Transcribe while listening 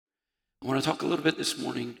I want to talk a little bit this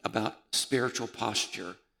morning about spiritual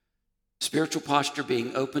posture. Spiritual posture,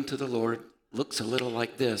 being open to the Lord, looks a little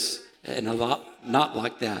like this and a lot not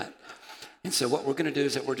like that. And so what we're going to do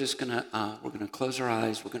is that we're going to close our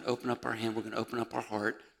eyes, we're going to open up our hand, we're going to open up our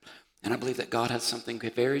heart, and I believe that God has something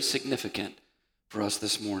very significant for us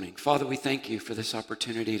this morning. Father, we thank you for this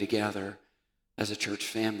opportunity to gather as a church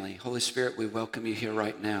family. Holy Spirit, we welcome you here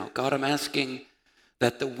right now. God, I'm asking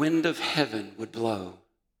that the wind of heaven would blow.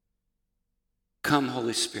 Come,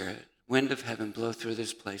 Holy Spirit, wind of heaven, blow through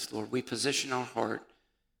this place. Lord, we position our heart,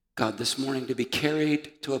 God, this morning to be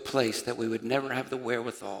carried to a place that we would never have the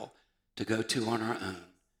wherewithal to go to on our own.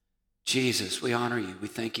 Jesus, we honor you. We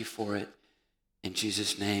thank you for it. In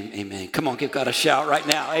Jesus' name, amen. Come on, give God a shout right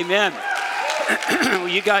now. Amen. Well,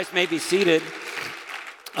 you guys may be seated.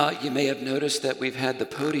 You may have noticed that we've had the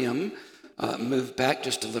podium move back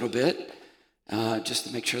just a little bit, just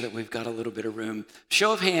to make sure that we've got a little bit of room.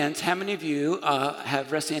 Show of hands, how many of you have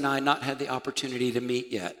Ressie and I not had the opportunity to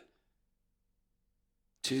meet yet?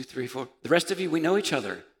 2, 3, 4. The rest of you, we know each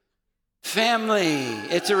other. Family,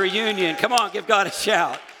 it's a reunion. Come on, give God a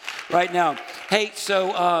shout right now. Hey,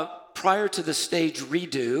 so prior to the stage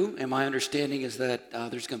redo, and my understanding is that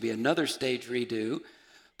there's going to be another stage redo,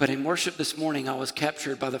 but in worship this morning, I was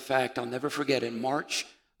captured by the fact, I'll never forget, in March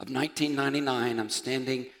of 1999, I'm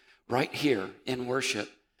standing right here in worship,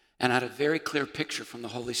 and I had a very clear picture from the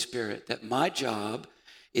Holy Spirit that my job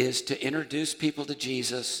is to introduce people to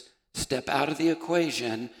Jesus, step out of the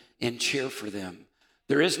equation, and cheer for them.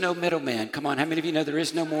 There is no middleman. Come on, how many of you know there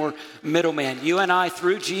is no more middleman? You and I,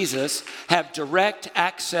 through Jesus, have direct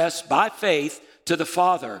access by faith to the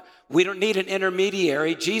Father. We don't need an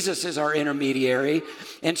intermediary. Jesus is our intermediary.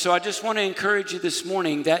 And so I just want to encourage you this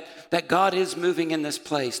morning that God is moving in this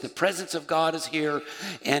place. The presence of God is here.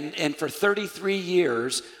 And for 33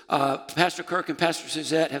 years, Pastor Kirk and Pastor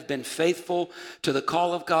Suzette have been faithful to the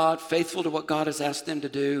call of God, faithful to what God has asked them to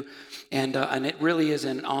do. And it really is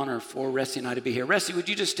an honor for Ressie and I to be here. Ressie, would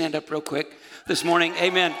you just stand up real quick this morning?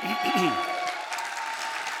 Amen.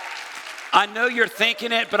 I know you're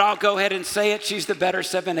thinking it, but I'll go ahead and say it. She's the better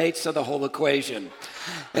 7/8 of the whole equation.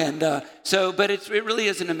 And but it really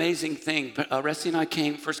is an amazing thing. Ressie and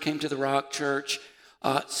I first came to the Rock Church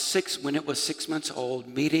when it was 6 months old,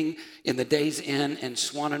 meeting in the Days Inn in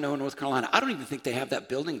Swannanoa, North Carolina. I don't even think they have that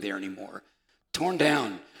building there anymore. Torn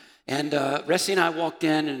down. And Ressie and I walked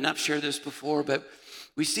in, and I've shared this before, but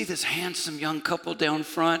we see this handsome young couple down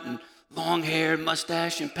front and long hair,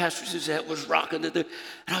 mustache, and Pastor Suzette was rocking and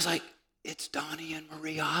I was like, it's Donnie and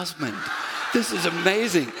Marie Osmond. This is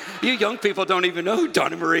amazing. You young people don't even know who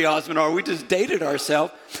Donnie and Marie Osmond are. We just dated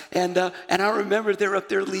ourselves. And I remember they're up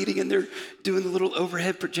there leading and they're doing the little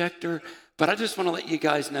overhead projector. But I just want to let you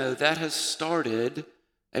guys know that has started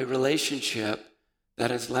a relationship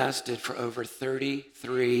that has lasted for over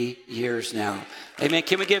 33 years now. Amen.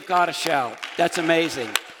 Can we give God a shout? That's amazing.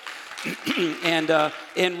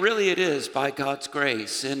 And really it is by God's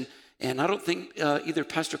grace. And I don't think either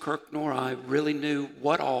Pastor Kirk nor I really knew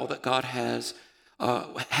what all that God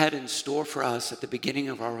had in store for us at the beginning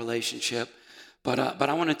of our relationship. But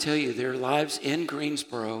I want to tell you, there are lives in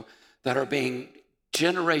Greensboro that are being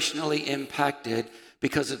generationally impacted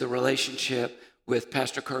because of the relationship with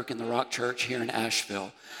Pastor Kirk and the Rock Church here in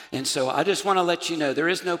Asheville. And so I just want to let you know, there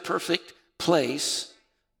is no perfect place,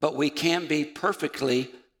 but we can be perfectly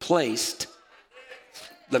placed.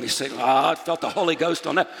 Let me say, I felt the Holy Ghost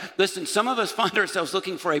on that. Listen, some of us find ourselves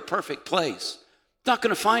looking for a perfect place. Not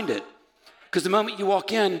going to find it. Because the moment you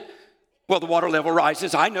walk in, well, the water level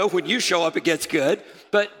rises. I know when you show up, it gets good.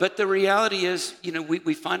 But the reality is,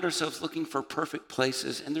 we find ourselves looking for perfect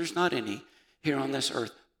places, and there's not any here on this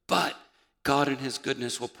earth. But God in his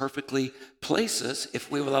goodness will perfectly place us if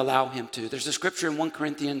we will allow him to. There's a scripture in 1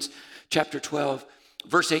 Corinthians chapter 12,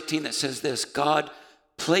 verse 18 that says this: God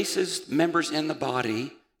places members in the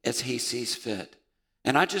body as he sees fit.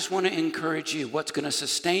 And I just want to encourage you, what's going to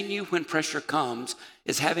sustain you when pressure comes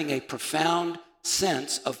is having a profound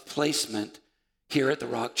sense of placement here at the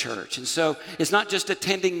Rock Church. And so it's not just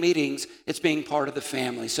attending meetings, it's being part of the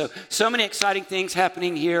family. So many exciting things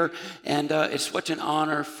happening here, and it's such an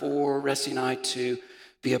honor for Ressie and I to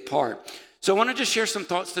be a part. So I want to just share some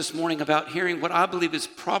thoughts this morning about hearing what I believe is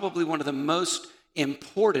probably one of the most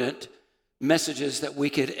important messages that we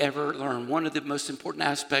could ever learn. One of the most important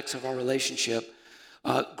aspects of our relationship,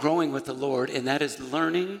 growing with the Lord, and that is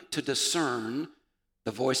learning to discern the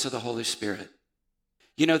voice of the Holy Spirit.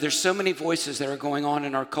 You know, there's so many voices that are going on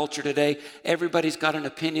in our culture today. Everybody's got an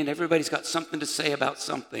opinion. Everybody's got something to say about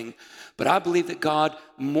something. But I believe that God,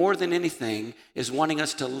 more than anything, is wanting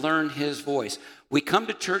us to learn his voice. We come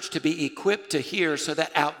to church to be equipped to hear so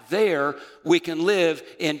that out there we can live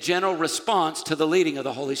in general response to the leading of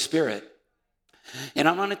the Holy Spirit. And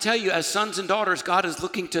I'm going to tell you, as sons and daughters, God is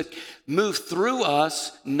looking to move through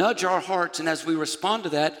us, nudge our hearts, and as we respond to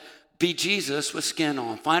that, be Jesus with skin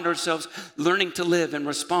on. Find ourselves learning to live and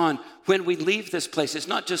respond when we leave this place. It's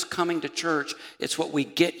not just coming to church. It's what we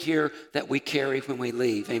get here that we carry when we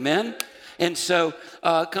leave. Amen? And so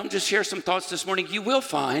come just share some thoughts this morning. You will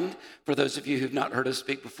find, for those of you who've not heard us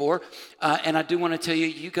speak before, and I do want to tell you,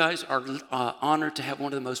 you guys are honored to have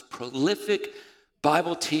one of the most prolific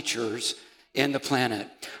Bible teachers in the planet.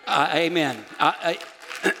 Amen.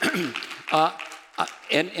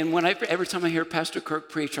 And when every time I hear Pastor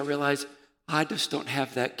Kirk preach, I realize I just don't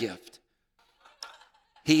have that gift.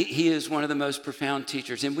 He is one of the most profound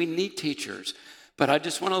teachers, and we need teachers. But I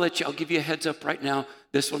just want to I'll give you a heads up right now.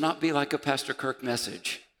 This will not be like a Pastor Kirk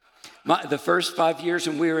message. The first 5 years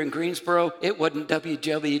when we were in Greensboro, it wasn't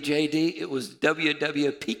WWJD, it was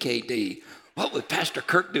WWPKD. What would Pastor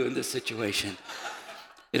Kirk do in this situation?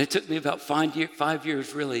 And it took me about 5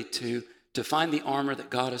 years really to find the armor that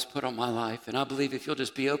God has put on my life. And I believe if you'll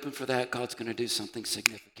just be open for that, God's going to do something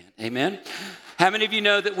significant. Amen? How many of you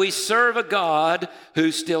know that we serve a God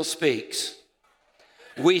who still speaks?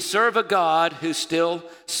 We serve a God who still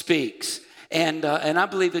speaks. And I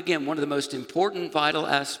believe, again, one of the most important, vital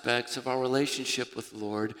aspects of our relationship with the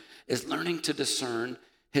Lord is learning to discern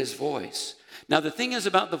his voice. Now, the thing is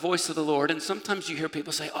about the voice of the Lord, and sometimes you hear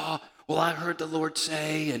people say, oh, well, I heard the Lord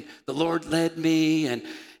say, and the Lord led me,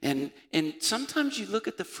 and sometimes you look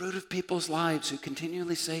at the fruit of people's lives who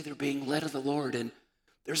continually say they're being led of the Lord, and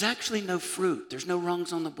there's actually no fruit. There's no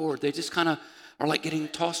rungs on the board. They just kind of are like getting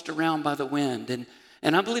tossed around by the wind.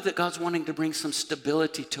 And I believe that God's wanting to bring some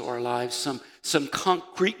stability to our lives, some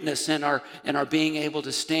concreteness in our being able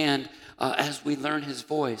to stand as we learn his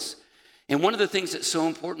voice. And one of the things that's so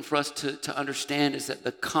important for us to understand is that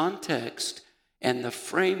the context and the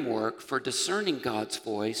framework for discerning God's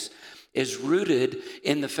voice is rooted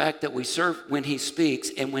in the fact that we serve when he speaks,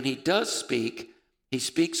 and when he does speak, he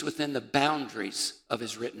speaks within the boundaries of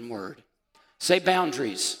his written word. Say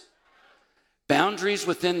boundaries. Boundaries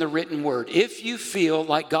within the written word. If you feel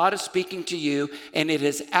like God is speaking to you and it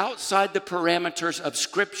is outside the parameters of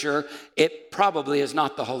Scripture, it probably is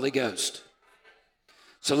not the Holy Ghost.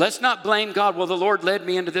 So let's not blame God. Well, the Lord led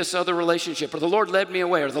me into this other relationship, or the Lord led me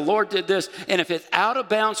away, or the Lord did this. And if it's out of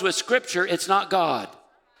bounds with Scripture, it's not God.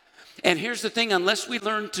 And here's the thing, unless we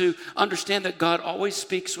learn to understand that God always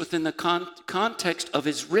speaks within the context of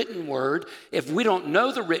his written word, if we don't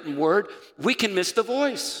know the written word, we can miss the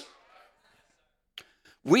voice.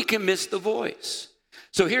 We can miss the voice.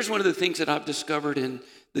 So here's one of the things that I've discovered in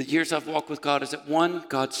the years I've walked with God is that, one,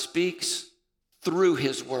 God speaks through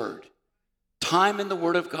his word. Time in the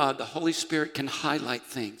Word of God, the Holy Spirit can highlight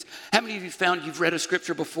things. How many of you found you've read a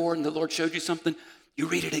scripture before and the Lord showed you something? You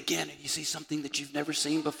read it again and you see something that you've never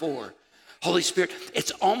seen before. Holy Spirit,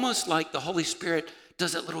 it's almost like the Holy Spirit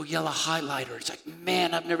does that little yellow highlighter. It's like,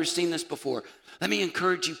 man, I've never seen this before. Let me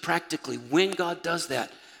encourage you practically, when God does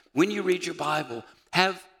that, when you read your Bible,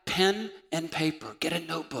 have pen and paper, get a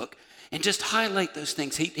notebook, and just highlight those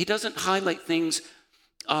things. He doesn't highlight things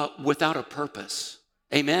without a purpose.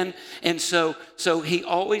 Amen? And so he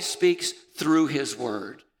always speaks through his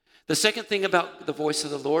word. The second thing about the voice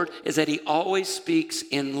of the Lord is that he always speaks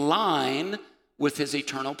in line with his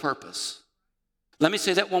eternal purpose. Let me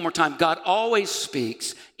say that one more time. God always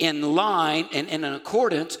speaks in line and in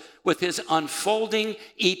accordance with his unfolding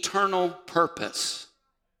eternal purpose.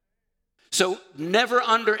 So never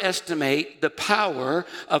underestimate the power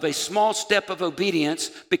of a small step of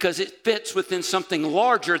obedience because it fits within something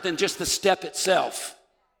larger than just the step itself.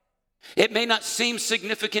 It may not seem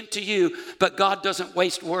significant to you, but God doesn't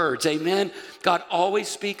waste words. Amen? God always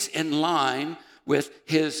speaks in line with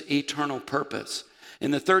his eternal purpose.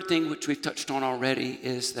 And the third thing, which we've touched on already,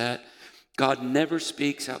 is that God never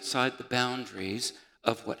speaks outside the boundaries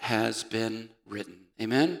of what has been written.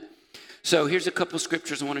 Amen? So here's a couple of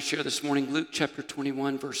scriptures I want to share this morning. Luke chapter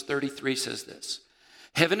 21, verse 33 says this: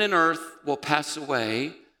 heaven and earth will pass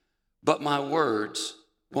away, but my words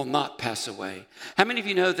will not pass away. How many of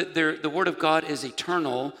you know that the word of God is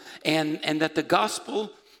eternal and that the gospel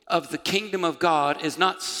of the kingdom of God is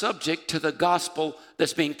not subject to the gospel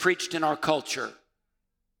that's being preached in our culture?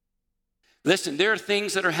 Listen, there are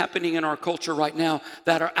things that are happening in our culture right now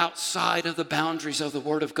that are outside of the boundaries of the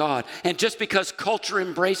Word of God. And just because culture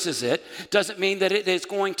embraces it doesn't mean that it is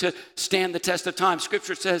going to stand the test of time.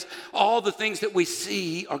 Scripture says all the things that we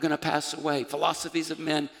see are going to pass away. Philosophies of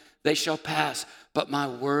men, they shall pass, but my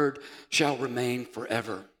word shall remain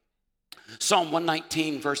forever. Psalm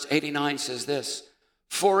 119, verse 89 says this,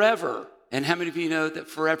 forever. And how many of you know that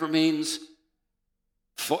forever means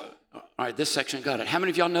all right, this section got it. How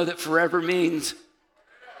many of y'all know that forever means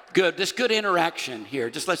good? This good interaction here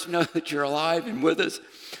just lets you know that you're alive and with us.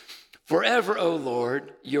 Forever, O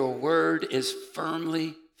Lord, your word is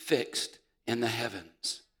firmly fixed in the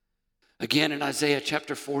heavens. Again, in Isaiah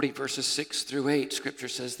chapter 40, verses 6 through 8, Scripture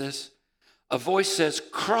says this. A voice says,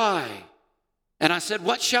 cry. And I said,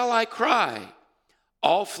 what shall I cry?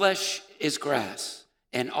 All flesh is grass,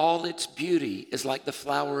 and all its beauty is like the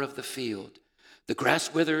flower of the field. The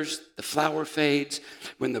grass withers, the flower fades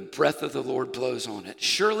when the breath of the Lord blows on it.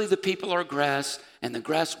 Surely the people are grass, and the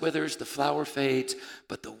grass withers, the flower fades,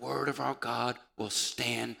 but the word of our God will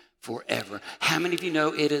stand forever. How many of you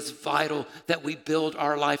know it is vital that we build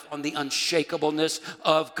our life on the unshakableness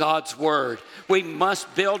of God's word? We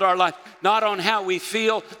must build our life not on how we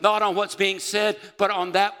feel, not on what's being said, but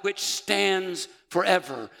on that which stands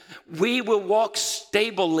forever. We will walk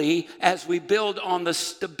stably as we build on the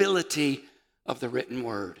stability of the written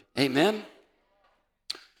word. Amen.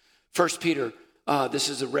 1 Peter, this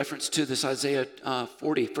is a reference to this Isaiah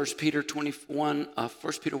 40. 1 Peter 21, 1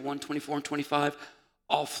 Peter 1, 24 and 25.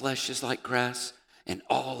 All flesh is like grass, and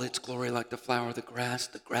all its glory like the flower of the grass.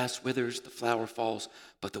 The grass withers, the flower falls,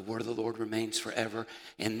 but the word of the Lord remains forever.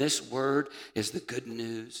 And this word is the good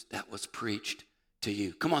news that was preached to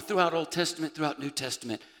you. Come on, throughout Old Testament, throughout New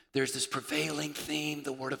Testament, there's this prevailing theme.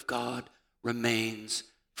 The word of God remains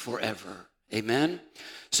forever. Amen.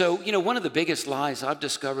 So, one of the biggest lies I've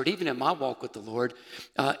discovered, even in my walk with the Lord,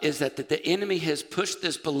 is that the enemy has pushed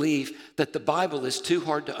this belief that the Bible is too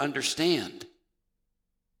hard to understand.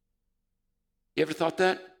 You ever thought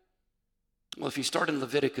that? Well, if you start in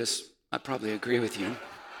Leviticus, I probably agree with you.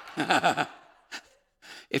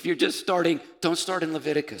 If you're just starting, don't start in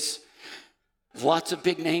Leviticus. Lots of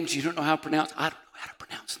big names you don't know how to pronounce. I don't know how to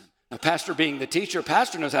pronounce them. Now, pastor being the teacher,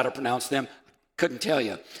 pastor knows how to pronounce them. Couldn't tell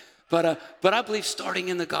you. But I believe starting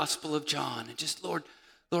in the Gospel of John and just, Lord,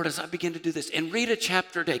 as I begin to do this and read a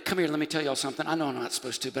chapter a day. Come here, let me tell y'all something. I know I'm not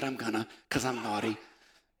supposed to, but I'm gonna, because I'm naughty.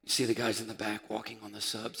 You see the guys in the back walking on the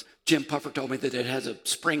subs. Jim Puffer told me that it has a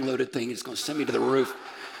spring-loaded thing. It's going to send me to the roof.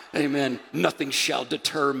 Amen. Nothing shall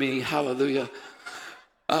deter me. Hallelujah.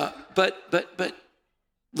 But,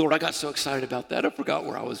 Lord, I got so excited about that, I forgot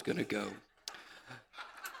where I was going to go.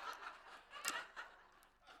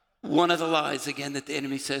 One of the lies, again, that the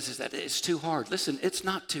enemy says is that it's too hard. Listen, it's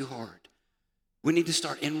not too hard. We need to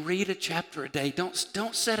start and read a chapter a day. Don't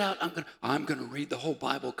set out, I'm going to read the whole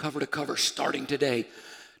Bible cover to cover starting today.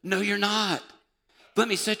 No, you're not. Let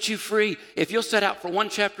me set you free. If you'll set out for one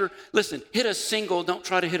chapter, listen, hit a single, don't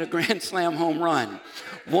try to hit a grand slam home run.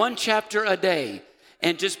 One chapter a day,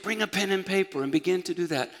 and just bring a pen and paper and begin to do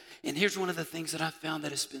that. And here's one of the things that I've found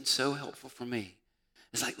that has been so helpful for me.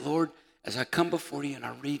 It's like, Lord, as I come before you and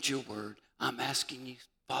I read your word, I'm asking you,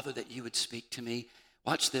 Father, that you would speak to me.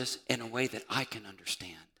 Watch this, in a way that I can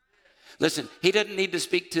understand. Listen, he doesn't need to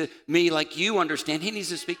speak to me like you understand. He needs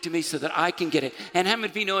to speak to me so that I can get it. And how many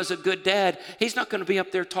of you know, as a good dad, he's not going to be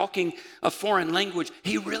up there talking a foreign language.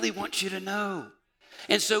 He really wants you to know.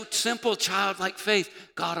 And so simple childlike faith,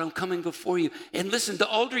 God, I'm coming before you. And listen, the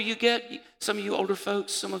older you get, some of you older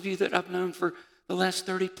folks, some of you that I've known for the last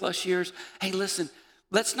 30 plus years, hey, listen,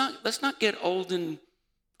 let's not get old and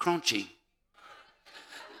crunchy.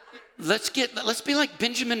 Let's be like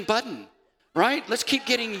Benjamin Button, right? Let's keep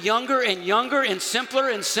getting younger and younger and simpler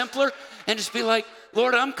and just be like,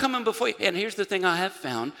 Lord, I'm coming before you. And here's the thing I have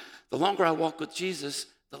found. The longer I walk with Jesus,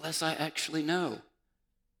 the less I actually know.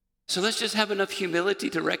 So let's just have enough humility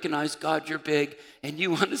to recognize, God, you're big and you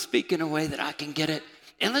want to speak in a way that I can get it.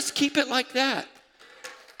 And let's keep it like that.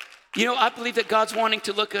 I believe that God's wanting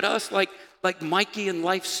to look at us like Mikey and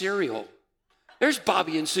Life cereal. There's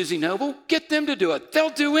Bobby and Susie Noble. Get them to do it. They'll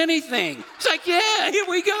do anything. It's like, yeah, here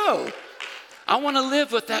we go. I want to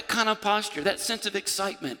live with that kind of posture, that sense of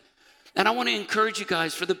excitement. And I want to encourage you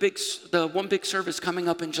guys for the one big service coming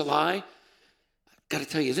up in July. I've got to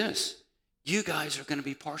tell you this. You guys are going to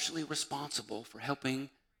be partially responsible for helping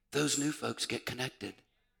those new folks get connected.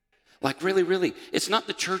 Like really, really, it's not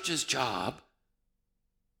the church's job.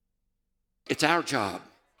 It's our job.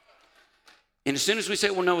 And as soon as we say,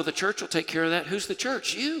 well, no, the church will take care of that, who's the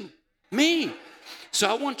church? You, me. So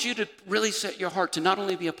I want you to really set your heart to not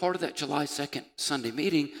only be a part of that July 2nd Sunday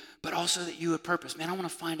meeting, but also that you would purpose, man, I want to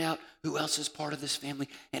find out who else is part of this family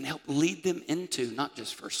and help lead them into, not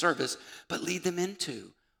just first service, but lead them into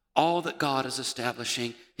all that God is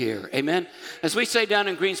establishing here. Amen? As we say down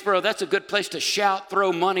in Greensboro, that's a good place to shout,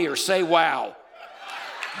 throw money, or say wow.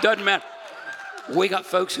 Doesn't matter. We got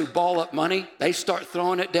folks who ball up money. They start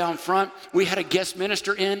throwing it down front. We had a guest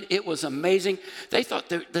minister in. It was amazing. They thought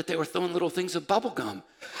that they were throwing little things of bubble gum.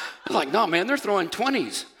 I'm like, no, man, they're throwing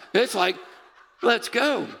 20s. It's like, let's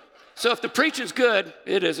go. So if the preaching's good,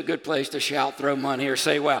 it is a good place to shout, throw money, or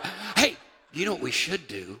say wow. Hey, you know what we should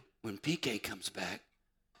do when PK comes back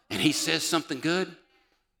and he says something good?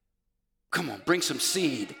 Come on, bring some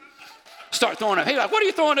seed. Start throwing it. Hey, what are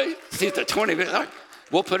you throwing it? See, the 20 minutes. All right.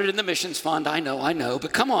 We'll put it in the missions fund. I know.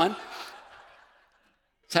 But come on.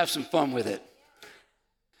 Let's have some fun with it.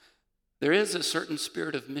 There is a certain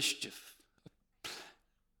spirit of mischief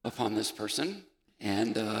upon this person.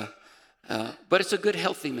 But it's a good,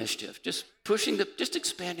 healthy mischief. Just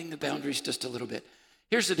expanding the boundaries just a little bit.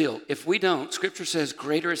 Here's the deal. If we don't, Scripture says,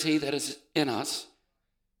 greater is he that is in us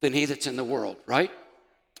than he that's in the world, right?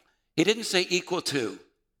 He didn't say equal to.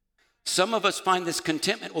 Some of us find this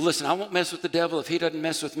contentment. Well, listen, I won't mess with the devil if he doesn't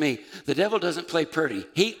mess with me. The devil doesn't play pretty.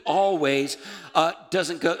 He always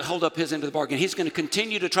doesn't hold up his end of the bargain. He's going to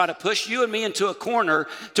continue to try to push you and me into a corner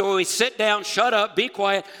to where we sit down, shut up, be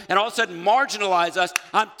quiet, and all of a sudden marginalize us.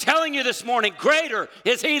 I'm telling you this morning, greater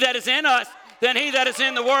is he that is in us than he that is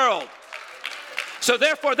in the world. So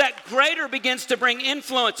therefore, that greater begins to bring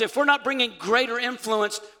influence. If we're not bringing greater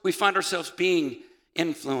influence, we find ourselves being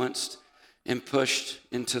influenced and pushed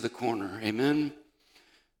into the corner. Amen?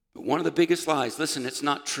 But one of the biggest lies, listen, it's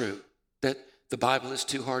not true that the Bible is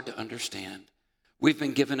too hard to understand. We've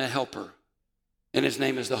been given a helper, and his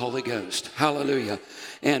name is the Holy Ghost. Hallelujah.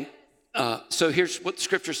 And so here's what the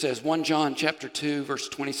Scripture says. 1 John chapter 2, verse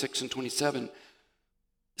 26 and 27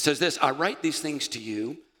 says this, I write these things to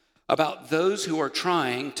you about those who are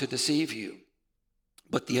trying to deceive you.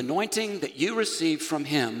 But the anointing that you received from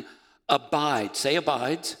him abides. Say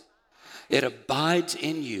abides. It abides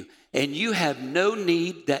in you, and you have no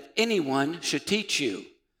need that anyone should teach you.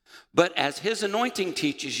 But as his anointing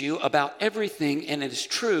teaches you about everything, and it is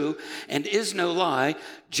true and is no lie,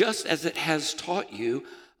 just as it has taught you,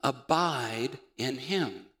 abide in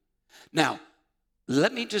him. Now,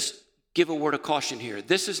 let me just give a word of caution here.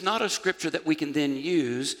 This is not a scripture that we can then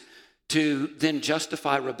use to then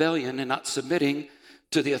justify rebellion and not submitting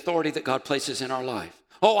to the authority that God places in our life.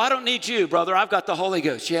 Oh, I don't need you, brother. I've got the Holy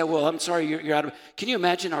Ghost. Yeah, well, I'm sorry, you're out of... Can you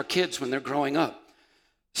imagine our kids when they're growing up?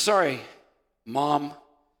 Sorry, Mom,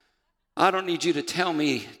 I don't need you to tell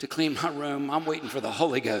me to clean my room. I'm waiting for the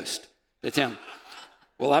Holy Ghost to tell me.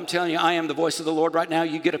 Well, I'm telling you, I am the voice of the Lord right now.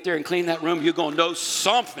 You get up there and clean that room, you're going to know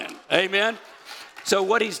something. Amen? So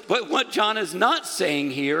what John is not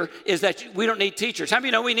saying here is that we don't need teachers. How many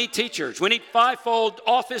of you know we need teachers? We need fivefold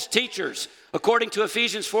office teachers. According to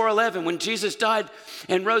Ephesians 4:11, when Jesus died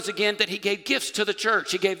and rose again, that he gave gifts to the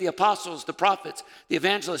church. He gave the apostles, the prophets, the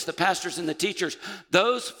evangelists, the pastors, and the teachers.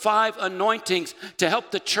 Those 5 anointings to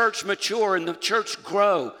help the church mature and the church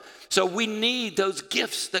grow. So we need those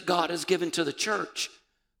gifts that God has given to the church.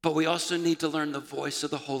 But we also need to learn the voice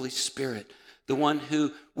of the Holy Spirit, the one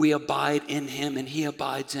who we abide in him and he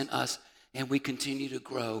abides in us, and we continue to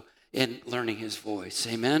grow in learning his voice.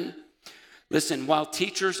 Amen? Listen, while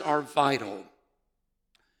teachers are vital,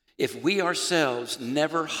 if we ourselves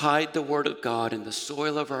never hide the word of God in the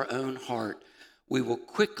soil of our own heart, we will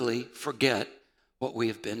quickly forget what we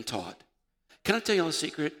have been taught. Can I tell you a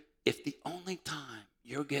secret? If the only time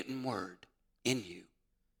you're getting word in you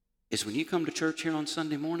is when you come to church here on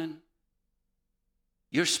Sunday morning,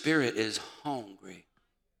 your spirit is hungry.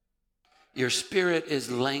 Your spirit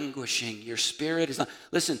is languishing. Your spirit is...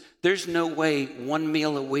 Listen, there's no way one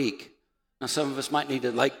meal a week. Now, some of us might need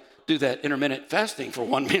to do that intermittent fasting for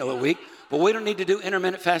one meal a week, but we don't need to do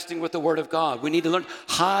intermittent fasting with the Word of God. We need to learn,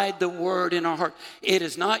 hide the Word in our heart. It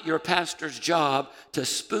is not your pastor's job to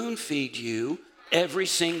spoon feed you every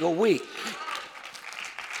single week.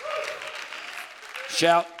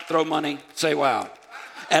 Shout, throw money, say wow.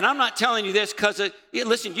 And I'm not telling you this because,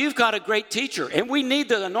 listen, you've got a great teacher, and we need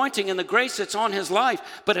the anointing and the grace that's on his life.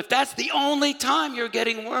 But if that's the only time you're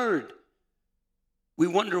getting word, we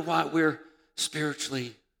wonder why we're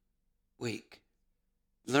spiritually weak.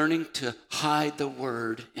 Learning to hide the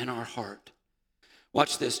word in our heart.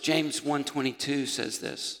 Watch this. James 1:22 says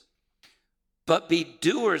this. But be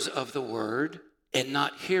doers of the word and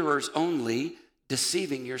not hearers only,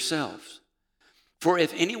 deceiving yourselves. For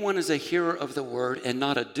if anyone is a hearer of the word and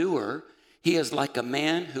not a doer, He is like a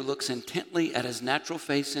man who looks intently at his natural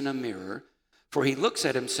face in a mirror, for he looks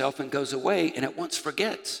at himself and goes away and at once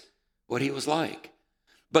forgets what he was like.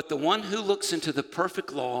 But the one who looks into the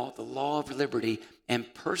perfect law, the law of liberty,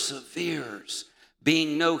 and perseveres,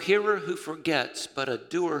 being no hearer who forgets, but a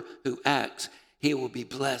doer who acts, he will be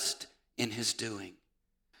blessed in his doing.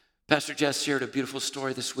 Pastor Jess shared a beautiful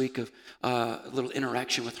story this week of a little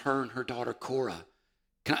interaction with her and her daughter, Cora.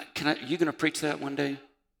 You going to preach that one day?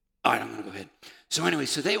 All right, I'm going to go ahead. So anyway,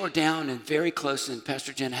 so they were down and very close, and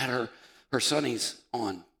Pastor Jen had her sunnies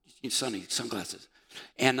on, sunglasses.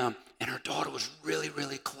 And her daughter was really,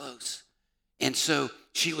 really close. And so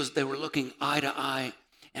they were looking eye to eye,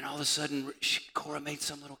 and all of a sudden, Cora made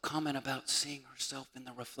some little comment about seeing herself in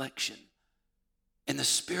the reflection. And the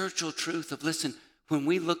spiritual truth of, listen, when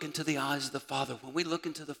we look into the eyes of the Father, when we look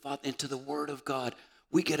into the Word of God,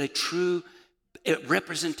 we get a true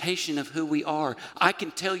representation of who we are. I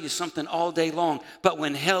can tell you something all day long, but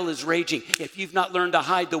when hell is raging, if you've not learned to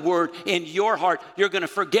hide the Word in your heart, you're going to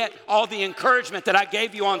forget all the encouragement that I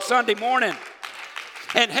gave you on Sunday morning.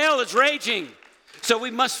 And hell is raging. So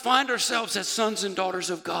we must find ourselves as sons and daughters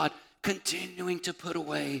of God, continuing to put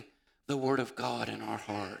away the Word of God in our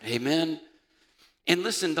heart. Amen. And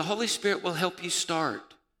listen, the Holy Spirit will help you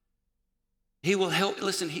start. He will help.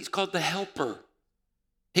 Listen, he's called the helper.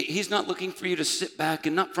 He's not looking for you to sit back,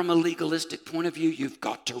 and not from a legalistic point of view, you've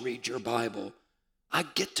got to read your Bible. I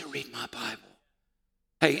get to read my Bible.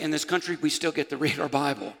 Hey, in this country, we still get to read our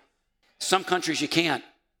Bible. Some countries you can't.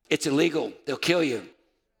 It's illegal. They'll kill you.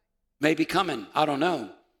 Maybe coming. I don't know.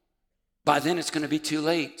 By then, it's going to be too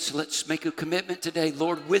late. So let's make a commitment today.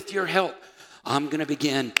 Lord, with your help, I'm going to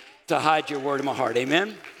begin to hide your word in my heart.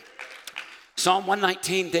 Amen? Psalm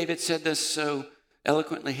 119, David said this so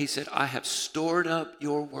eloquently. He said, I have stored up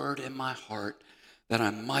your word in my heart that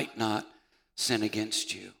I might not sin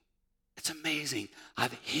against you. It's amazing.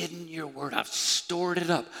 I've hidden your word. I've stored it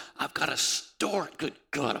up. I've got a store. Good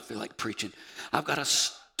God, I feel like preaching. I've got a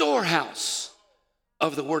storehouse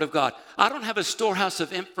of the word of God. I don't have a storehouse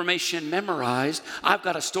of information memorized. I've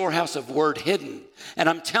got a storehouse of word hidden. And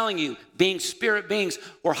I'm telling you, being spirit beings,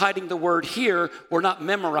 we're hiding the word here. We're not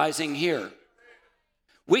memorizing here.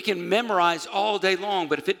 We can memorize all day long,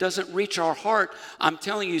 but if it doesn't reach our heart, I'm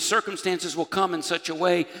telling you, circumstances will come in such a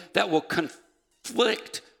way that will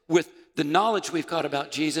conflict with the knowledge we've got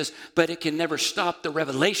about Jesus, but it can never stop the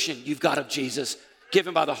revelation you've got of Jesus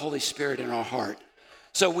given by the Holy Spirit in our heart.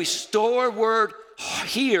 So we store word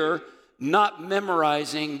here, not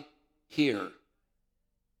memorizing here.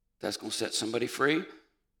 That's going to set somebody free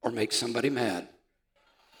or make somebody mad.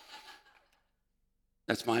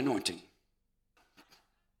 That's my anointing.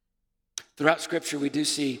 Throughout Scripture, we do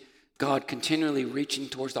see God continually reaching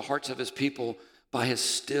towards the hearts of his people by his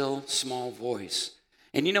still, small voice.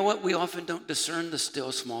 And you know what? We often don't discern the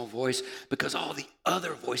still, small voice because all the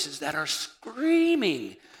other voices that are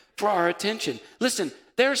screaming for our attention. Listen,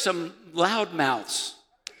 there are some loudmouths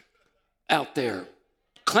out there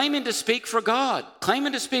claiming to speak for God,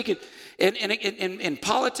 claiming to speak in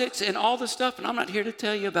politics and all the stuff, and I'm not here to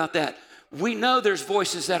tell you about that. We know there's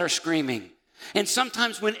voices that are screaming. And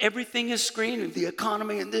sometimes when everything is screaming, the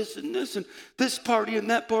economy and this and this party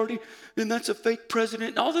and that party, and that's a fake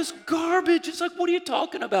president, and all this garbage, it's like, what are you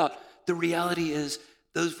talking about? The reality is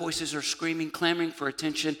those voices are screaming, clamoring for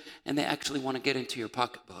attention, and they actually want to get into your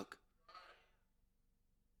pocketbook.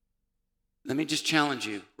 Let me just challenge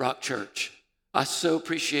you, Rock Church. I so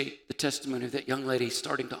appreciate the testimony of that young lady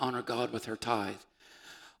starting to honor God with her tithe.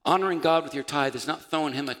 Honoring God with your tithe is not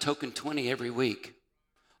throwing him a token 20 every week.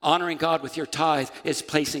 Honoring God with your tithe is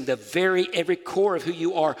placing every core of who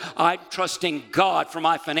you are. I'm trusting God for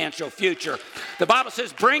my financial future. The Bible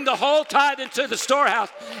says, bring the whole tithe into the storehouse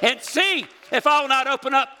and see if I will not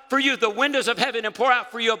open up for you the windows of heaven and pour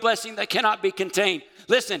out for you a blessing that cannot be contained.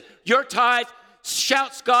 Listen, your tithe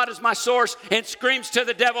shouts God is my source and screams to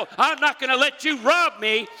the devil, I'm not going to let you rob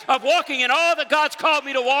me of walking in all that God's called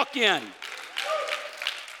me to walk in.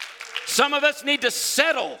 Some of us need to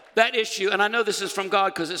settle that issue. And I know this is from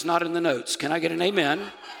God because it's not in the notes. Can I get an amen?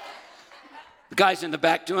 The guy's in the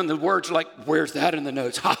back doing the words like, where's that in the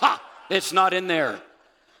notes? Ha ha, it's not in there.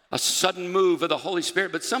 A sudden move of the Holy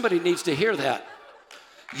Spirit, but somebody needs to hear that.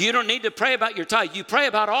 You don't need to pray about your tithe. You pray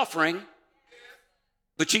about offering,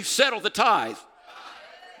 but you settle the tithe.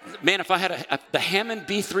 Man, if I had the Hammond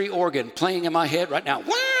B3 organ playing in my head right now,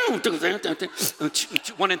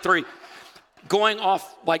 1 and 3. Going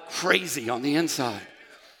off like crazy on the inside.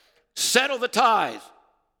 Settle the tithe.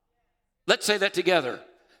 Let's say that together.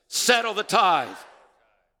 Settle the tithe.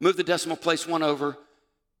 Move the decimal place 1 over.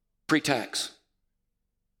 Pre-tax.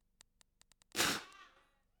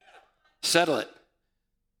 Settle it.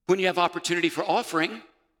 When you have opportunity for offering,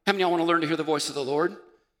 how many of y'all want to learn to hear the voice of the Lord?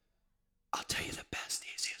 I'll tell you the best,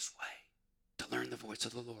 easiest way to learn the voice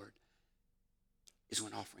of the Lord is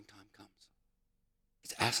when offering time comes.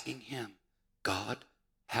 It's asking him, God,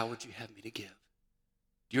 how would you have me to give?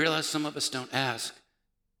 Do you realize some of us don't ask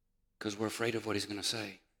because we're afraid of what he's going to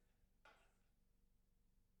say?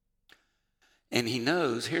 And he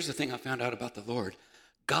knows, here's the thing I found out about the Lord.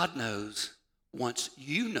 God knows once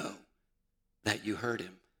you know that you heard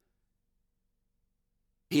him.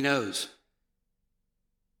 He knows.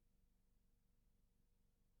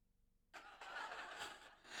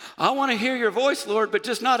 I want to hear your voice, Lord, but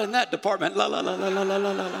just not in that department. La, la, la, la, la, la,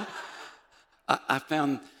 la, la. I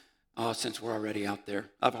found, since we're already out there,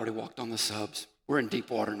 I've already walked on the subs. We're in deep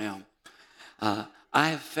water now. I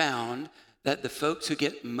have found that the folks who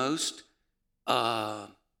get most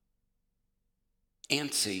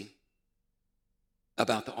antsy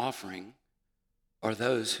about the offering are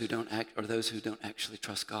those who don't actually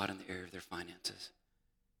trust God in the area of their finances.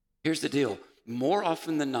 Here's the deal. More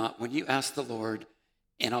often than not, when you ask the Lord,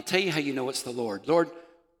 and I'll tell you how you know it's the Lord. Lord,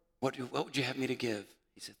 what would you have me to give?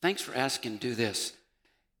 He said, thanks for asking, do this.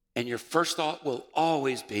 And your first thought will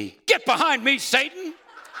always be, get behind me, Satan.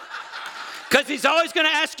 Because he's always going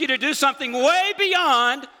to ask you to do something way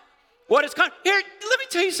beyond what is coming. Here, let me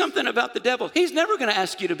tell you something about the devil. He's never going to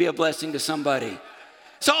ask you to be a blessing to somebody.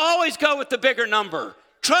 So always go with the bigger number.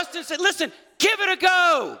 Trust and say, listen, give it a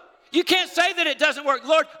go. You can't say that it doesn't work.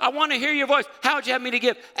 Lord, I want to hear your voice. How would you have me to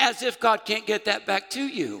give? As if God can't get that back to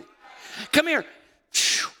you. Come here.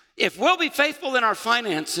 If we'll be faithful in our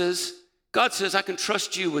finances, God says, I can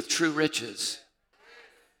trust you with true riches.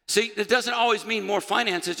 See, it doesn't always mean more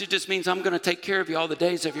finances. It just means I'm going to take care of you all the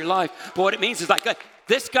days of your life. But what it means is like,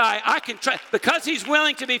 this guy, I can trust, because he's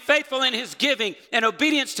willing to be faithful in his giving and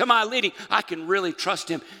obedience to my leading, I can really trust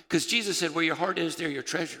him. Because Jesus said, where your heart is, there your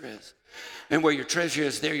treasure is. And where your treasure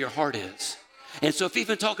is, there your heart is. And so if you've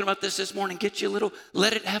been talking about this morning, get you a little,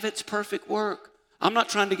 let it have its perfect work. I'm not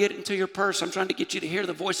trying to get it into your purse. I'm trying to get you to hear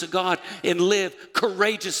the voice of God and live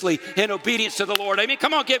courageously in obedience to the Lord. Amen.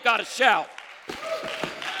 Come on, give God a shout.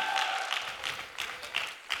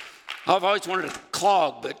 I've always wanted to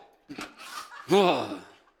clog, but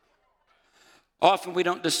often we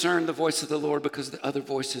don't discern the voice of the Lord because of the other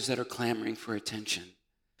voices that are clamoring for attention.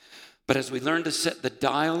 But as we learn to set the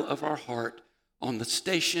dial of our heart on the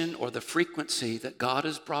station or the frequency that God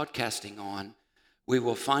is broadcasting on, we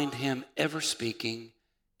will find him ever speaking,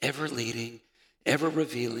 ever leading, ever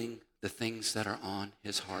revealing the things that are on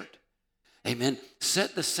his heart. Amen.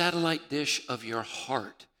 Set the satellite dish of your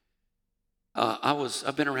heart.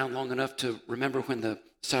 I've been around long enough to remember when the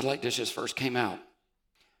satellite dishes first came out.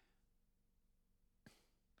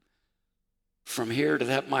 From here to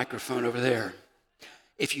that microphone over there.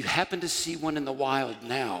 If you happen to see one in the wild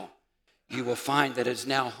now, you will find that it's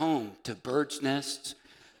now home to birds' nests,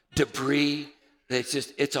 debris.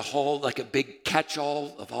 It's a whole, like a big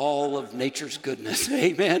catch-all of all of nature's goodness.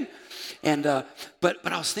 Amen. And but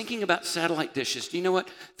I was thinking about satellite dishes. Do you know what?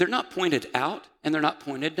 They're not pointed out and they're not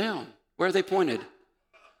pointed down. Where are they pointed?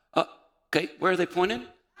 Okay, where are they pointed?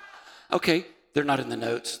 Okay, they're not in the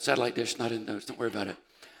notes. Satellite dish, not in the notes. Don't worry about it.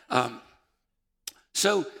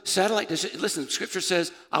 So satellite dish, listen, Scripture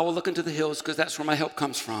says, I will look into the hills because that's where my help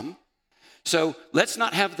comes from. So let's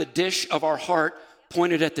not have the dish of our heart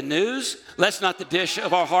pointed at the news. Let's not the dish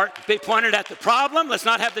of our heart be pointed at the problem. Let's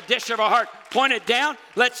not have the dish of our heart pointed down.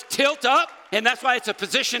 Let's tilt up. And that's why it's a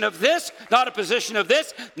position of this, not a position of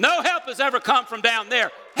this. No help has ever come from down there.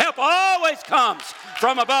 Help always comes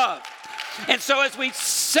from above. And so as we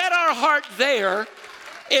set our heart there,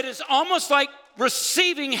 it is almost like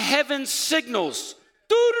receiving heaven's signals.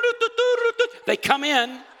 They come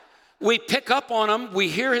in, we pick up on them, we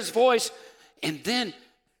hear his voice, and then,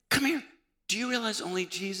 come here. Do you realize only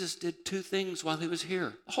Jesus did two things while he was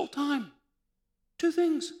here? The whole time. Two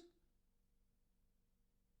things.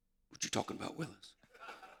 What you talking about, Willis?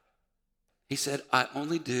 He said, I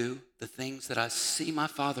only do the things that I see my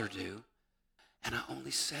Father do, and I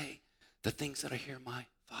only say the things that I hear my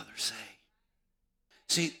Father say.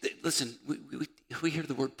 See, listen, we hear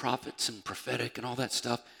the word prophets and prophetic and all that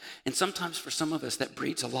stuff, and sometimes for some of us that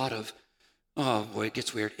breeds a lot of, oh boy, it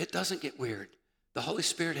gets weird. It doesn't get weird. The Holy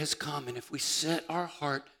Spirit has come, and if we set our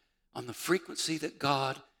heart on the frequency that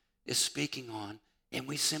God is speaking on, and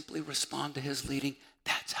we simply respond to his leading,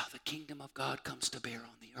 that's how the kingdom of God comes to bear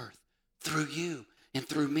on the earth. Through you and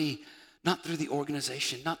through me. Not through the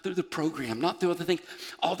organization, not through the program, not through other things.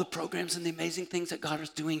 All the programs and the amazing things that God is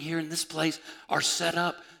doing here in this place are set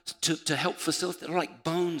up to help facilitate. They're like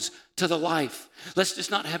bones to the life. Let's just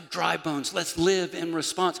not have dry bones. Let's live in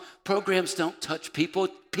response. Programs don't touch people.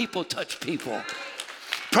 People touch people.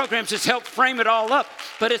 Programs just help frame it all up.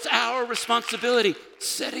 But it's our responsibility,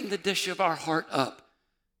 setting the dish of our heart up,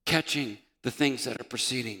 catching the things that are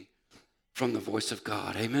proceeding from the voice of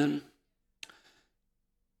God. Amen?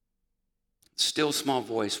 Still small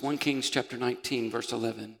voice. 1 Kings chapter 19, verse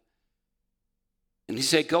 11. And he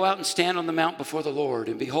said, go out and stand on the mount before the Lord.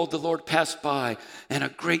 And behold, the Lord passed by, and a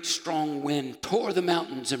great strong wind tore the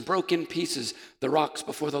mountains and broke in pieces the rocks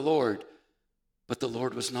before the Lord. But the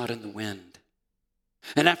Lord was not in the wind.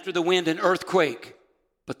 And after the wind, an earthquake.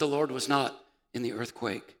 But the Lord was not in the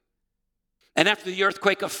earthquake. And after the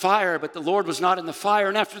earthquake, a fire. But the Lord was not in the fire.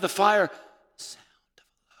 And after the fire, the sound of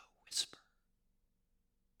a low whisper.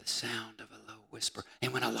 The sound of a low whisper.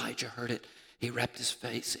 And when Elijah heard it, he wrapped his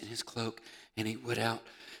face in his cloak, and he went out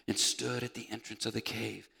and stood at the entrance of the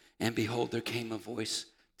cave. And behold, there came a voice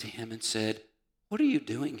to him and said, what are you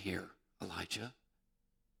doing here, Elijah?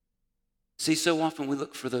 See, so often we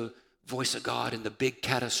look for the voice of God in the big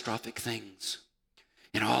catastrophic things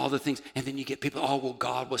and all the things. And then you get people, oh, well,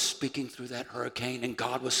 God was speaking through that hurricane, and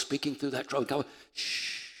God was speaking through that trouble. God,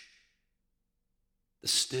 shh. The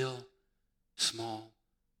still, small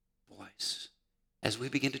voice. As we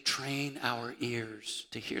begin to train our ears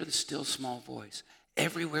to hear the still small voice,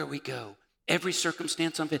 everywhere we go, every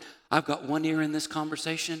circumstance I'm in, I've got one ear in this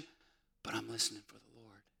conversation, but I'm listening for the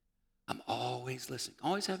Lord. I'm always listening,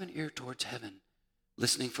 always have an ear towards heaven,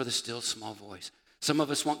 listening for the still small voice. Some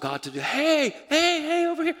of us want God to do, hey,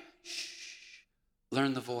 over here. Shh,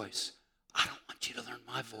 learn the voice. I don't want you to learn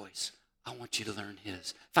my voice. I want you to learn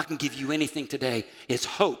his. If I can give you anything today, it's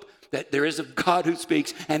hope that there is a God who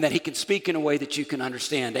speaks and that he can speak in a way that you can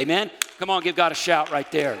understand. Amen? Come on, give God a shout right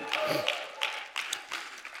there.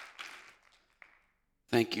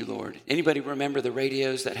 Thank you, Lord. Anybody remember the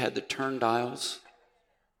radios that had the turn dials?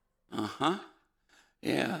 Uh-huh.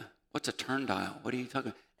 Yeah. What's a turn dial? What are you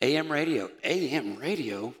talking about? AM radio. AM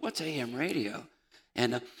radio? What's AM radio?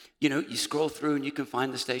 And, you scroll through and you can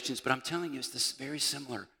find the stations, but I'm telling you, it's this very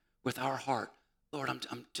similar with our heart. Lord,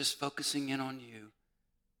 I'm just focusing in on you.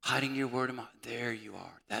 Hiding your word in my, there you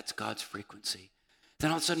are. That's God's frequency. Then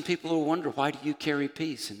all of a sudden people will wonder, why do you carry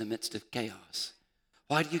peace in the midst of chaos?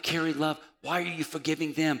 Why do you carry love? Why are you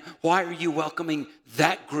forgiving them? Why are you welcoming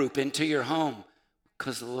that group into your home?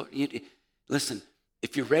 Because the Lord, listen,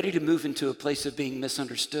 if you're ready to move into a place of being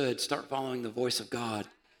misunderstood, start following the voice of God.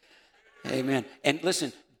 Amen. And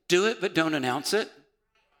listen, do it, but don't announce it.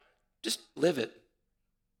 Just live it.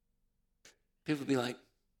 People will be like,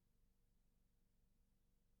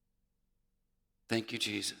 thank you,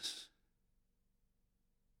 Jesus.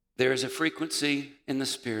 There is a frequency in the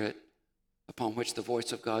Spirit upon which the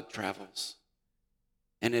voice of God travels,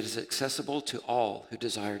 and it is accessible to all who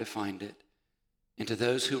desire to find it. And to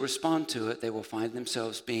those who respond to it, they will find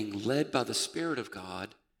themselves being led by the Spirit of God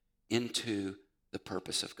into the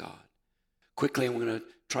purpose of God. Quickly, I'm going to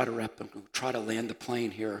try to wrap. I'm going to try to land the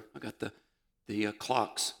plane here. I got the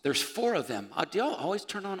clocks. There's 4 of them. Do y'all always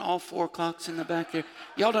turn on all 4 clocks in the back there?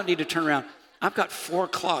 Y'all don't need to turn around. I've got 4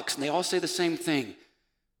 clocks, and they all say the same thing.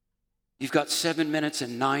 You've got 7 minutes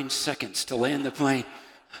and 9 seconds to land the plane.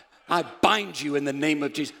 I bind you in the name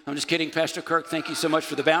of Jesus. I'm just kidding, Pastor Kirk. Thank you so much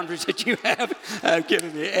for the boundaries that you have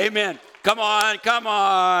given me. Amen. Come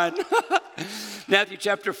on. Matthew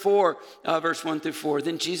chapter 4, verse 1 through 4.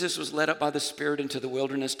 Then Jesus was led up by the Spirit into the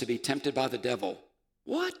wilderness to be tempted by the devil.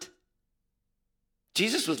 What?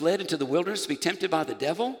 Jesus was led into the wilderness to be tempted by the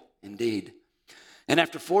devil? Indeed. And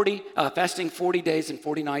after fasting 40 days and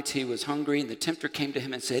 40 nights, he was hungry, and the tempter came to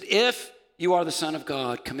him and said, if you are the Son of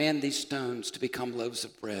God, command these stones to become loaves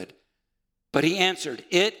of bread. But he answered,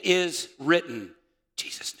 it is written.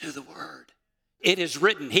 Jesus knew the word. It is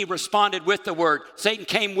written. He responded with the word. Satan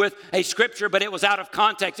came with a scripture, but it was out of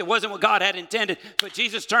context. It wasn't what God had intended. But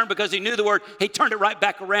Jesus turned because he knew the word. He turned it right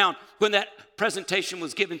back around when that presentation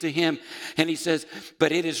was given to him. And he says,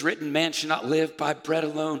 but it is written, man shall not live by bread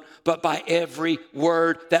alone, but by every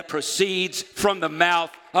word that proceeds from the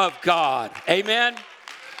mouth of God. Amen?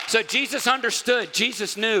 So Jesus understood.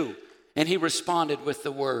 Jesus knew. And he responded with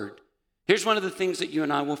the word. Here's one of the things that you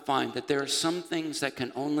and I will find, that there are some things that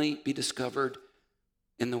can only be discovered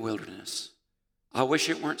in the wilderness. I wish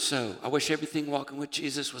it weren't so. I wish everything walking with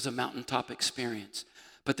Jesus was a mountaintop experience.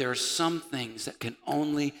 But there are some things that can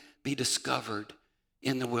only be discovered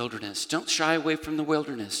in the wilderness. Don't shy away from the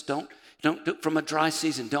wilderness. Don't from a dry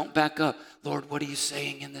season. Don't back up. Lord, what are you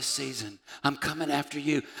saying in this season? I'm coming after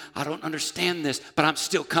you. I don't understand this, but I'm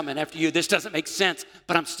still coming after you. This doesn't make sense,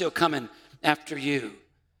 but I'm still coming after you.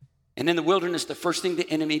 And in the wilderness, the first thing the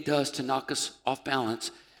enemy does to knock us off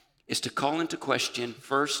balance is to call into question,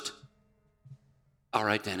 first, our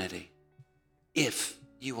identity. If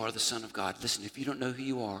you are the Son of God. Listen, if you don't know who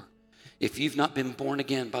you are, if you've not been born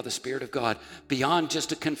again by the Spirit of God, beyond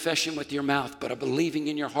just a confession with your mouth, but a believing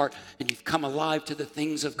in your heart, and you've come alive to the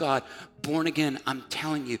things of God, born again, I'm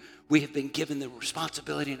telling you, we have been given the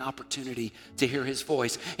responsibility and opportunity to hear his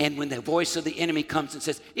voice. And when the voice of the enemy comes and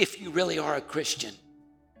says, if you really are a Christian,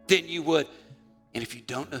 then you would. And if you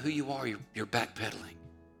don't know who you are, you're backpedaling.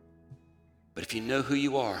 But if you know who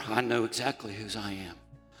you are, I know exactly whose I am.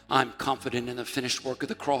 I'm confident in the finished work of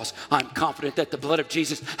the cross. I'm confident that the blood of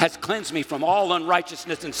Jesus has cleansed me from all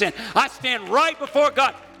unrighteousness and sin. I stand right before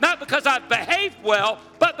God, not because I've behaved well,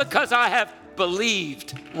 but because I have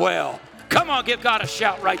believed well. Come on, give God a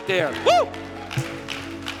shout right there. Woo!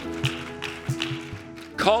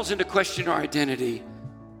 Calls into question our identity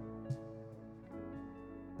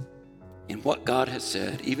in what God has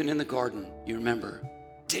said. Even in the garden, you remember,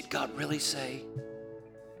 did God really say?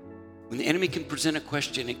 When the enemy can present a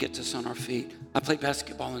question, it gets us on our feet. I played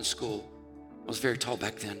basketball in school. I was very tall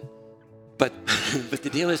back then. But the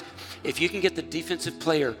deal is, if you can get the defensive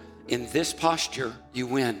player in this posture, you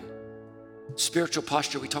win. Spiritual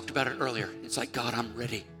posture, we talked about it earlier. It's like, God, I'm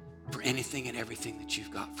ready for anything and everything that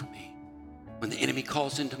you've got for me. When the enemy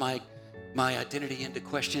calls into my identity into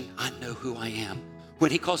question, I know who I am. When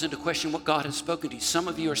he calls into question what God has spoken to you, some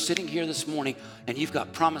of you are sitting here this morning and you've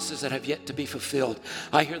got promises that have yet to be fulfilled.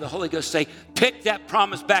 I hear the Holy Ghost say, pick that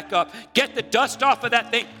promise back up. Get the dust off of that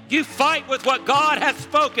thing. You fight with what God has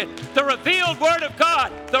spoken. The revealed word of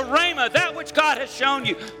God, the rhema, that which God has shown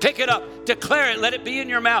you. Pick it up, declare it, let it be in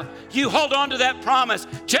your mouth. You hold on to that promise.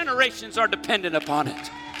 Generations are dependent upon it.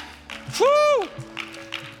 Woo!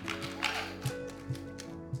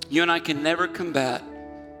 You and I can never combat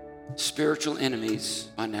spiritual enemies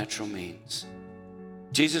by natural means.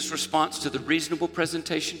 Jesus' response to the reasonable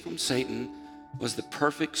presentation from Satan was the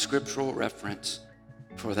perfect scriptural reference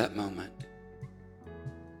for that moment.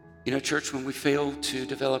 You know, church, when we fail to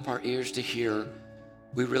develop our ears to hear,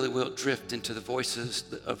 we really will drift into the voices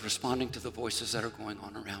of responding to the voices that are going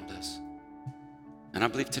on around us. And I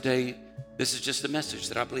believe today, this is just a message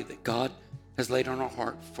that I believe that God has laid on our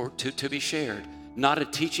heart to be shared. Not a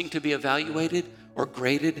teaching to be evaluated or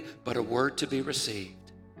graded, but a word to be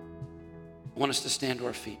received. I want us to stand to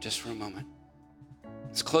our feet just for a moment.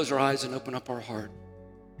 Let's close our eyes and open up our heart.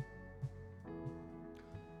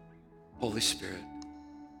 Holy Spirit,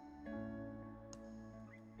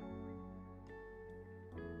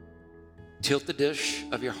 tilt the dish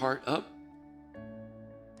of your heart up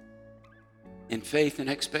in faith and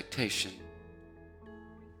expectation.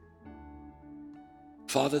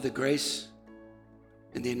 Father, the grace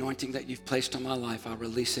and the anointing that you've placed on my life, I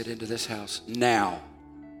release it into this house now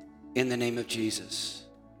in the name of Jesus.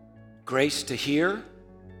 Grace to hear,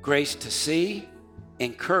 grace to see,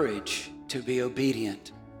 and courage to be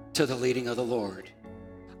obedient to the leading of the Lord.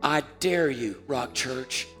 I dare you, Rock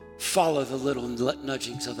Church, follow the little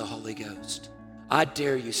nudgings of the Holy Ghost. I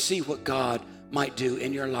dare you see what God might do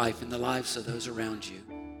in your life and the lives of those around you.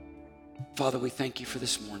 Father, we thank you for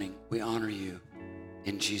this morning. We honor you.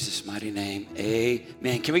 In Jesus' mighty name,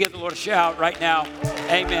 amen. Can we give the Lord a shout right now?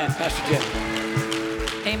 Amen. Pastor Jim.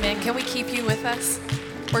 Amen. Can we keep you with us?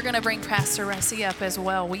 We're going to bring Pastor Rusty up as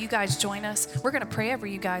well. Will you guys join us? We're going to pray over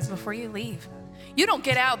you guys before you leave. You don't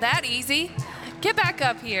get out that easy. Get back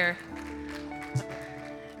up here.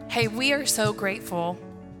 Hey, we are so grateful,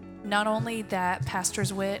 not only that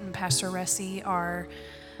Pastors Witt and Pastor Rusty are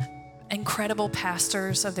incredible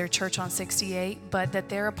pastors of their church on 68, but that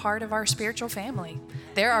they're a part of our spiritual family.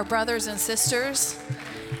 They're our brothers and sisters.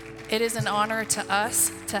 It is an honor to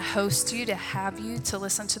us to host you, to have you, to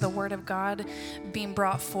listen to the word of God being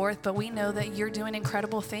brought forth, but we know that you're doing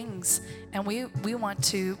incredible things, and we want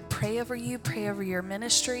to pray over you, pray over your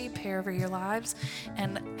ministry, pray over your lives,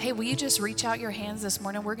 and hey, will you just reach out your hands this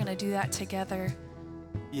morning? We're going to do that together.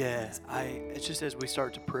 Yeah, it's just as we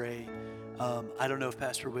start to pray, I don't know if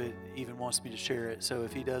Pastor Witt even wants me to share it, so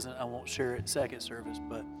if he doesn't, I won't share it second service.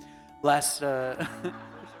 But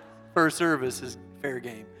first service is fair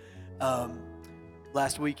game.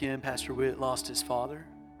 Last weekend, Pastor Witt lost his father,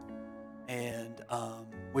 and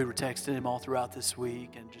we were texting him all throughout this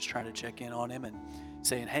week and just trying to check in on him and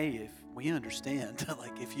saying, hey, if we understand,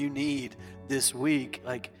 like if you need this week,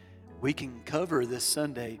 like we can cover this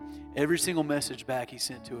Sunday. Every single message back he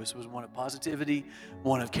sent to us was one of positivity,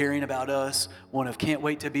 one of caring about us, one of can't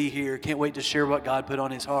wait to be here, can't wait to share what God put on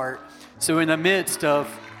his heart. So in the midst of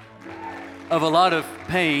a lot of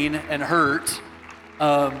pain and hurt,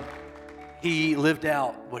 he lived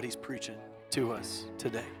out what he's preaching to us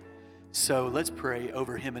today. So let's pray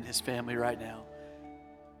over him and his family right now.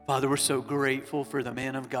 Father, we're so grateful for the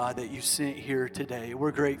man of God that you sent here today.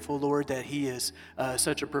 We're grateful, Lord, that he is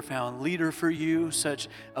such a profound leader for you, such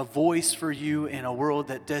a voice for you in a world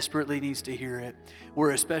that desperately needs to hear it.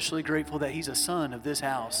 We're especially grateful that he's a son of this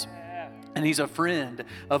house. And he's a friend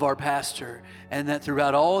of our pastor, and that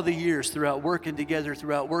throughout all the years, throughout working together,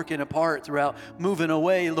 throughout working apart, throughout moving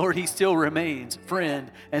away, Lord, he still remains friend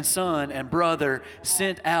and son and brother,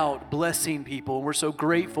 sent out blessing people. And we're so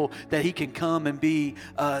grateful that he can come and be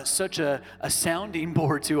such a sounding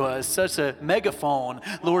board to us, such a megaphone,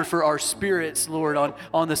 Lord, for our spirits, Lord,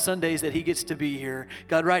 on the Sundays that he gets to be here.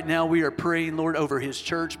 God, right now we are praying, Lord, over his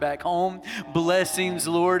church back home. Blessings,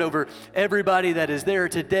 Lord, over everybody that is there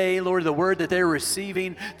today, Lord, the word that they're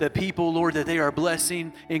receiving, the people, Lord, that they are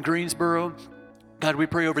blessing in Greensboro. God, we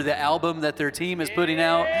pray over the album that their team is putting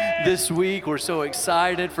out this week. We're so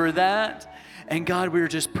excited for that. And God, we are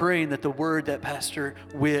just praying that the word that Pastor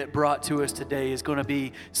Whit brought to us today is going to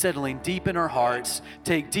be settling deep in our hearts,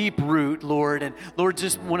 take deep root, Lord. And Lord,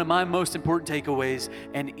 just one of my most important takeaways,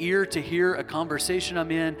 an ear to hear a conversation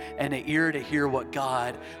I'm in and an ear to hear what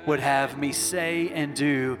God would have me say and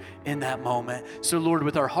do in that moment. So Lord,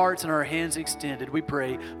 with our hearts and our hands extended, we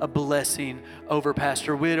pray a blessing over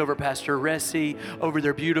Pastor Whit, over Pastor Ressi, over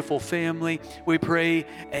their beautiful family. We pray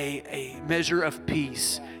a measure of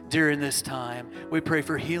peace during this time. We pray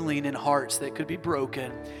for healing in hearts that could be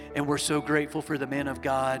broken. And we're so grateful for the man of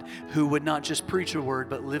God who would not just preach a word,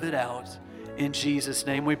 but live it out. In Jesus'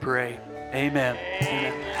 name we pray. Amen.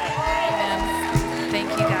 Amen. Amen.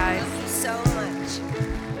 Thank you, guys. Thank you so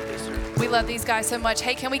much. We love these guys so much.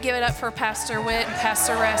 Hey, can we give it up for Pastor Whit and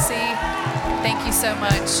Pastor Ressi? Thank you so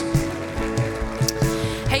much.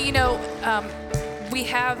 Hey, we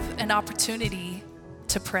have an opportunity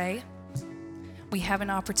to pray. We have an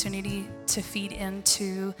opportunity to feed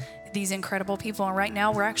into these incredible people. And right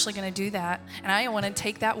now, we're actually going to do that. And I want to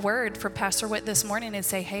take that word from Pastor Whit this morning and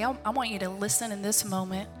say, hey, I want you to listen in this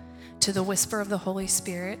moment to the whisper of the Holy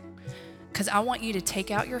Spirit, because I want you to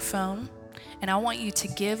take out your phone and I want you to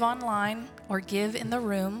give online or give in the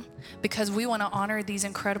room, because we want to honor these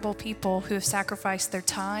incredible people who have sacrificed their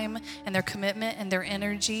time and their commitment and their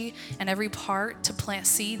energy and every part to plant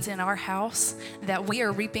seeds in our house that we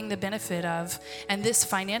are reaping the benefit of. And this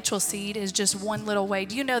financial seed is just one little way.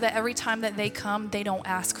 Do you know that every time that they come, they don't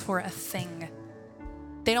ask for a thing?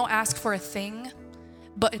 They don't ask for a thing.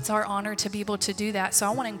 But it's our honor to be able to do that. So I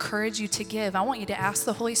want to encourage you to give. I want you to ask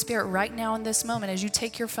the Holy Spirit right now in this moment, as you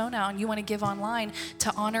take your phone out and you want to give online,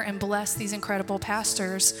 to honor and bless these incredible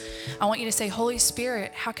pastors. I want you to say, Holy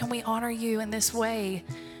Spirit, how can we honor you in this way?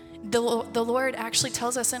 The Lord actually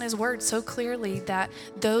tells us in his word so clearly that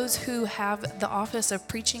those who have the office of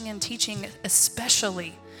preaching and teaching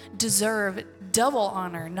especially deserve double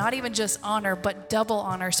honor, not even just honor, but double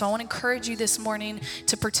honor. So I want to encourage you this morning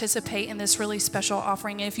to participate in this really special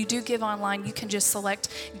offering. And if you do give online, you can just select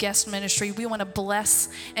guest ministry. We want to bless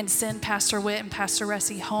and send Pastor Whit and Pastor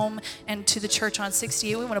Ressi home and to the church on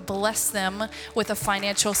 68. We want to bless them with a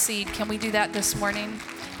financial seed. Can we do that this morning?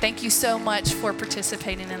 Thank you so much for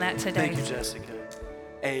participating in that today. Thank you, Jessica.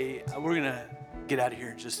 Hey, we're going to get out of here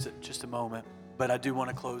in just a moment, but I do want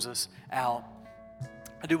to close us out.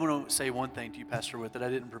 I do want to say one thing to you, Pastor Whit, that I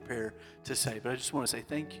didn't prepare to say, but I just want to say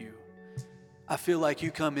thank you. I feel like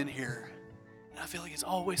you come in here, and I feel like it's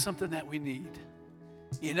always something that we need.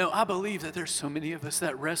 I believe that there's so many of us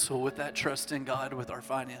that wrestle with that trust in God with our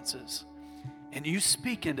finances. And you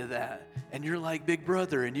speak into that, and you're like big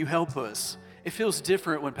brother, and you help us. It feels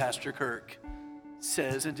different when Pastor Kirk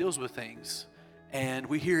says and deals with things, and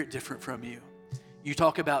we hear it different from you. You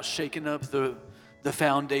talk about shaking up the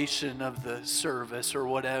foundation of the service or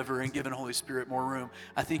whatever and giving Holy Spirit more room.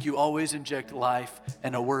 I think you always inject life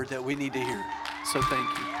and a word that we need to hear. So thank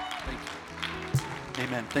you. Thank you.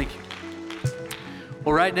 Amen. Thank you.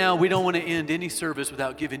 Well, right now, we don't want to end any service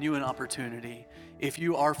without giving you an opportunity. If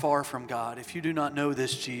you are far from God, if you do not know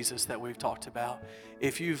this Jesus that we've talked about,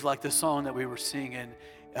 if you've, like the song that we were singing,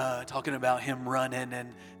 talking about him running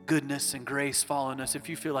and goodness and grace following us, if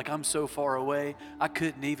you feel like I'm so far away, I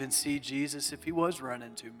couldn't even see Jesus if he was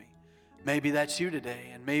running to me. Maybe that's you today,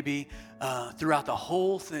 and maybe throughout the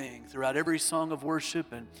whole thing, throughout every song of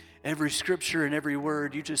worship and every scripture and every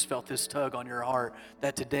word, you just felt this tug on your heart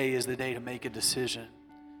that today is the day to make a decision.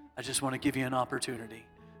 I just want to give you an opportunity.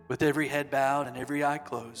 With every head bowed and every eye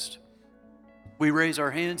closed, we raise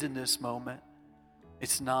our hands in this moment.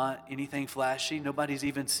 It's not anything flashy. Nobody's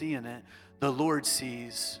even seeing it. The Lord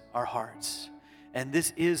sees our hearts. And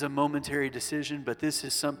this is a momentary decision, but this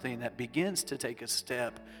is something that begins to take a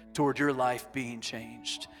step toward your life being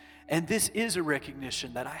changed. And this is a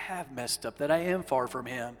recognition that I have messed up, that I am far from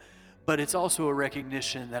him. but it's also a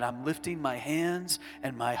recognition that I'm lifting my hands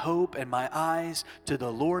and my hope and my eyes to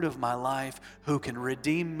the Lord of my life who can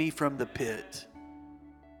redeem me from the pit.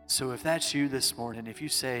 So if that's you this morning, if you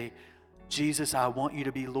say, Jesus, I want you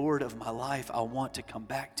to be Lord of my life, I want to come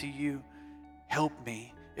back to you, help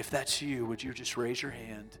me. If that's you, would you just raise your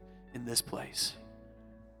hand in this place?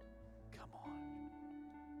 Come on.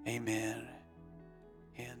 Amen.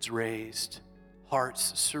 Hands raised,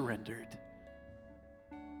 hearts surrendered.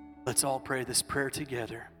 Let's all pray this prayer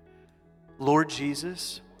together. Lord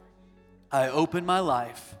Jesus, I open my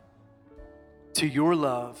life to your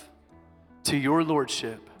love, to your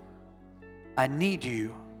lordship. I need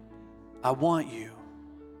you. I want you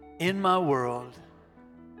in my world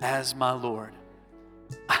as my Lord.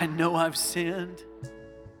 I know I've sinned.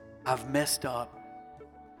 I've messed up.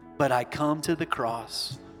 But I come to the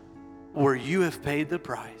cross where you have paid the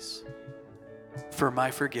price for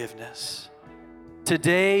my forgiveness.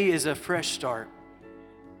 Today is a fresh start.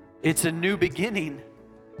 It's a new beginning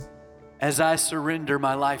as I surrender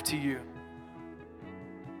my life to you.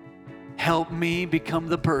 Help me become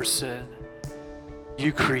the person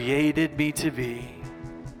you created me to be.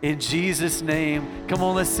 In Jesus' name, come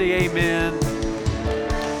on, let's say amen.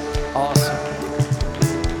 Awesome.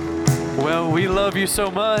 Well, we love you so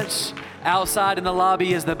much. Outside in the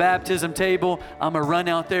lobby is the baptism table. I'm going to run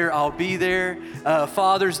out there. I'll be there.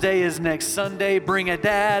 Father's Day is next Sunday. Bring a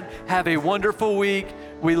dad. Have a wonderful week.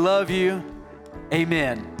 We love you.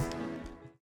 Amen.